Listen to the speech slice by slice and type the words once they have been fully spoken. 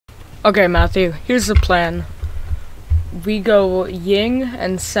Okay, Matthew, here's the plan. We go Ying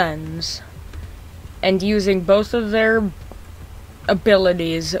and Sens, and using both of their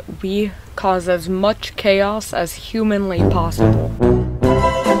abilities, we cause as much chaos as humanly possible.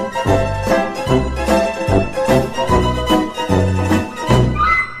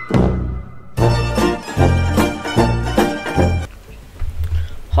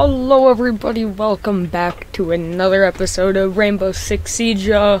 Hello everybody, welcome back to another episode of Rainbow Six Siege.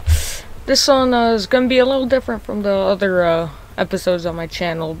 This one is gonna be a little different from the other episodes on my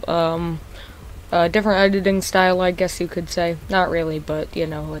channel. Different editing style, I guess you could say. Not really, but you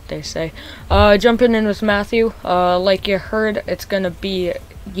know what they say. Jumping in with Matthew. Like you heard, it's gonna be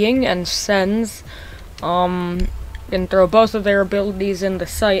Ying and Sens. Gonna throw both of their abilities in the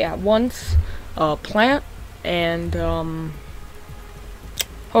site at once. Plant and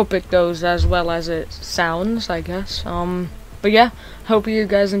hope it goes as well as it sounds, I guess. But yeah, hope you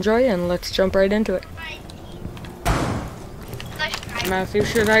guys enjoy, and let's jump right into it. Matthew,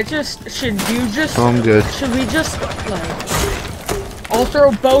 should you just... Oh, I'm good. Should we just, like... I'll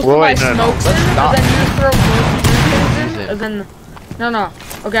throw both my smokes in, and then you throw both in, and then... No.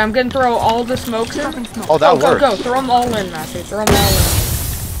 Okay, I'm gonna throw all the smokes in. Oh, that works. Go. Throw them all in, Matthew. Throw them all in.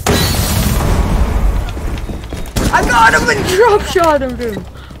 I got him and drop shot him.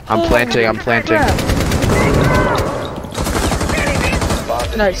 I'm planting.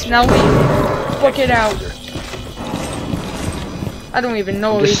 Nice, now we book it out. I don't even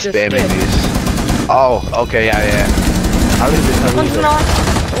know what he just did. Oh, okay, yeah. How did it? One's not.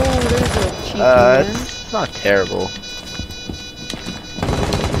 Oh, there's a cheeky man. It's not terrible.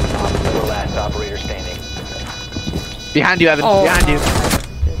 The last operator standing. Behind you, Evan. Oh, behind you.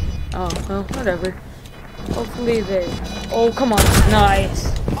 Oh, well, whatever. Hopefully they... Oh, come on. Nice.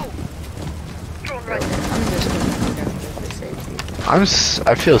 I'm just gonna go down for safety.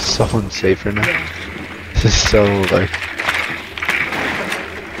 I feel so unsafe right now. Yeah. This is so, like...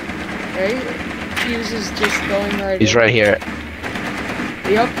 Okay, Fuse is just going right He's in. right here.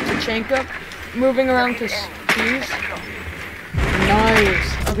 Yep, Tachenka. Moving around to Fuse.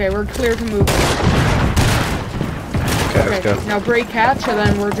 Nice. Okay, we're clear to move. Okay, let's go. Now break hatch, and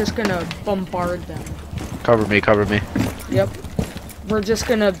then we're just gonna bombard them. Cover me. Yep. We're just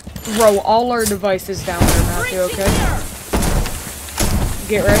gonna throw all our devices down there, Matthew, okay?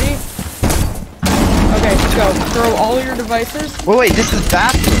 Get ready? Okay, go. Throw all your devices. Wait, this is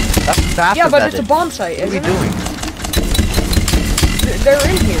bathroom. That's bathroom. Yeah, but it's a bomb site, isn't it? What are we doing? They're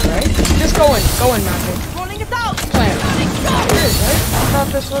in here, right? Just go in, Matthew. Rolling it out. Plant. It is, right? I thought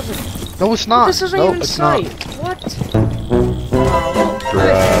this wasn't. No, it's not. This isn't even site. What?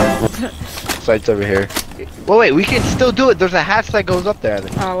 Bruh. Site's over here. Well, wait, we can still do it. There's a hatch that goes up there.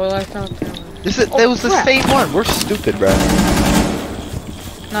 Oh, well, I thought that was... That was the same one. We're stupid, bro.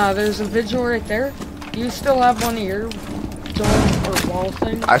 Nah, there's a vigil right there. You still have one of your dome or wall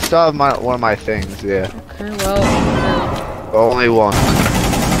things? I still have one of my things, yeah. Okay, well... Only one.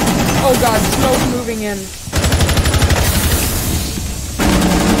 Oh god, smoke moving in.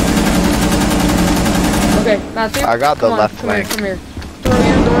 Okay, Matthew. I got the left flank. Come here. Throw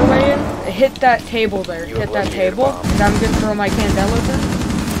your doorway in. Hit that table there. Hit that table. And I'm gonna throw my candelas in.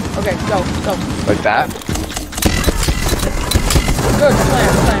 Okay, go. Like that? Good,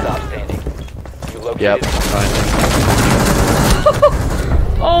 plan. Stop standing. You located. Yep.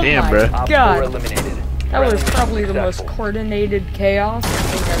 Oh damn, my bro. god. Eliminated. That was probably the most coordinated chaos I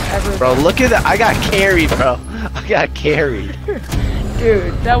think I've ever... Bro, look at that. I got carried, bro. I got carried.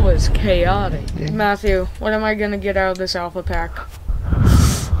 Dude, that was chaotic. Matthew, what am I gonna get out of this alpha pack?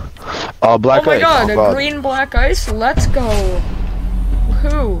 Oh, black ice. Oh my god, oh, a green black ice? Let's go.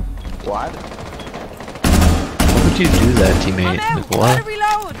 Who? What? Why would you do that, teammate? Like, what?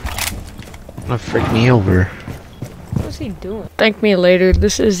 Reload. Gonna freak me over. What's he doing? Thank me later.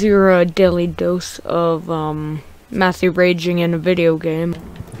 This is your daily dose of Matthew raging in a video game.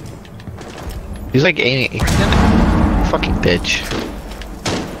 He's like aiming. Fucking bitch.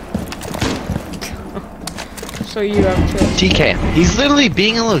 So you have to... TK. He's literally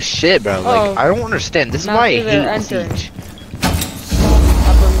being a little shit, bro. Like, I don't understand. This is why I hate Siege.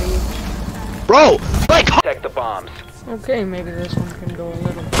 Bro! Like... Protect the bombs. Okay, maybe this one can go a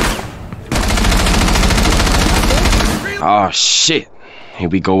little... Oh shit. Here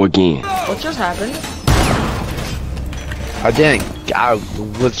we go again. What just happened? I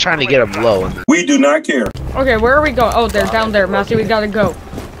was trying to get him low. We do not care. Okay, where are we going? Oh, they're down there. Matthew, we gotta go.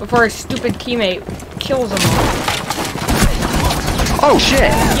 Before his stupid teammate kills them all. Oh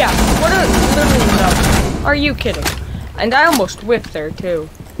shit! Yeah, what a literally no. Are you kidding? And I almost whipped there too.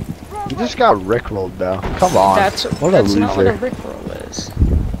 You just got rickrolled though. Come on. That's what a loser. not what a rickroll is.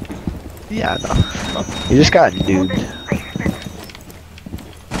 Yeah, no. You just got nude.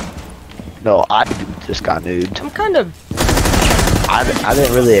 No, I just got nude. I'm kind of... I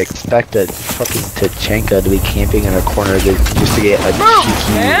didn't really expect a fucking Tachenka to be camping in a corner just to get a Bro,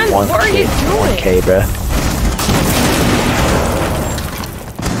 cheeky man, what are you doing? 1K, bruh.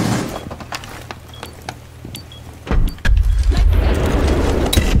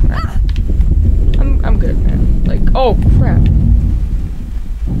 I'm good, man. Like, oh crap.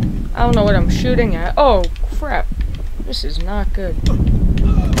 I don't know what I'm shooting at. Oh crap. This is not good.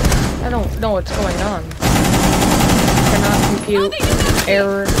 I don't know what's going on. Cannot compute.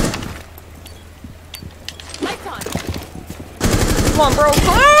 Error. Come on, bro.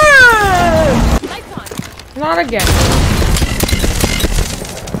 Ah! Not again.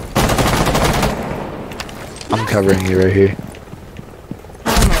 I'm covering you right here.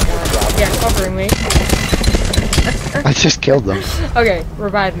 Oh my god. Yeah, covering me. I just killed them. Okay,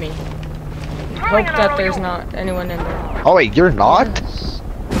 revive me. Hope that there's not anyone in there. Oh wait, you're not?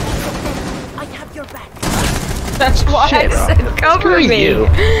 I have your back. That's why Shit, I bro. said cover Screw me. you.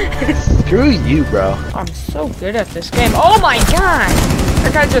 Screw you, bro. I'm so good at this game. Oh my god!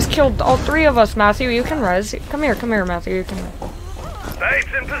 That guy just killed all three of us, Matthew. You can res. Come here, Matthew. You can res.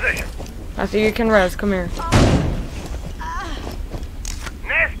 Babes in position. Matthew, you can res. Come here.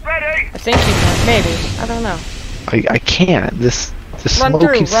 Nest ready. I think you can. Maybe. I don't know. I can't. The Run smoke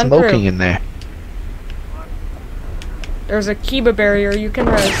through, keeps run smoking through. in there. There's a Kiba barrier. You can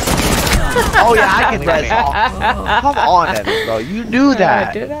res. Oh yeah, I can res. Come on, Evan, bro. You knew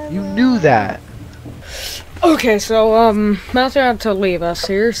that. did I? You knew that. Okay, so, Matthew had to leave us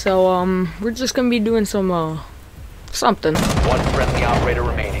here, so, we're just gonna be doing some, something. One friendly operator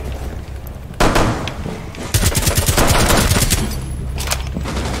remaining.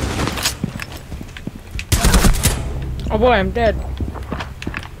 Oh boy, I'm dead.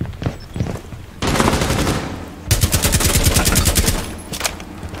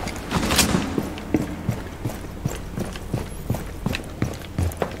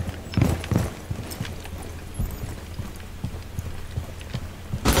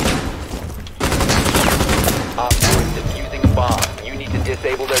 Op 4 is defusing a bomb. You need to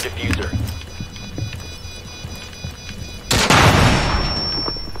disable their diffuser.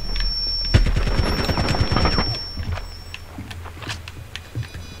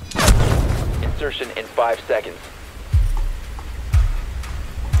 Insertion in 5 seconds.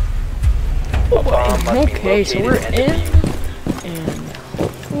 A bomb must be Okay, so located we're and in, defused. and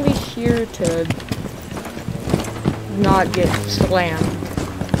hopefully here to not get slammed.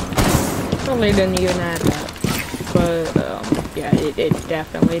 Probably didn't even add that, but yeah, it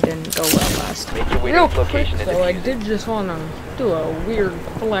definitely didn't go well last Make time. your way to Real this quick location and though, I defuse it. did just want to do a weird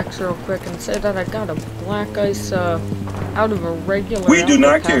flex real quick and say that I got a black ice out of a regular We do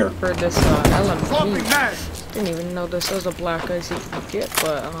not outfit pack care. for this LMG. Didn't even know this was a black ice you could get,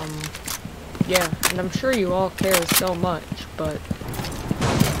 but yeah, and I'm sure you all care so much, but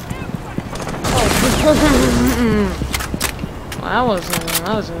oh, well,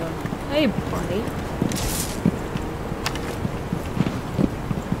 that was a hey buddy.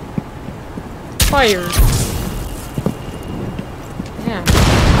 Fire. Yeah.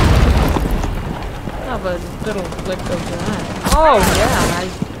 Have a little flick of that. Oh yeah, I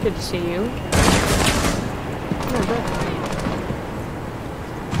could see you.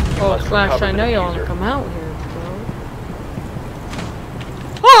 Oh, must Flash, recover I the know you want to diffuser. come out here, bro.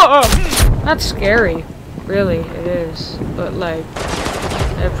 Oh! That's scary. Really, it is. But, like,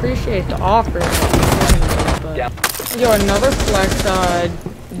 I appreciate the offer. But, yo, another flex,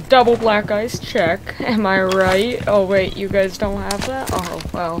 double black ice check. Am I right? Oh, wait, you guys don't have that? Oh,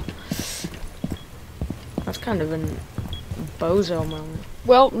 well. That's kind of a bozo moment.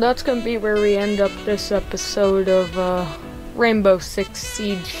 Well, that's gonna be where we end up this episode of, Rainbow Six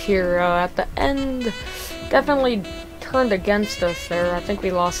Siege here. At the end, definitely turned against us there. I think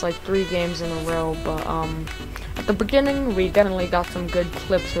we lost like 3 games in a row, but at the beginning we definitely got some good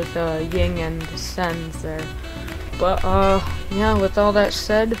clips with Ying and Sens there. But yeah, with all that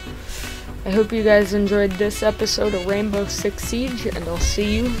said, I hope you guys enjoyed this episode of Rainbow Six Siege, and I'll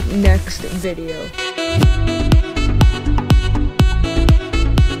see you next video.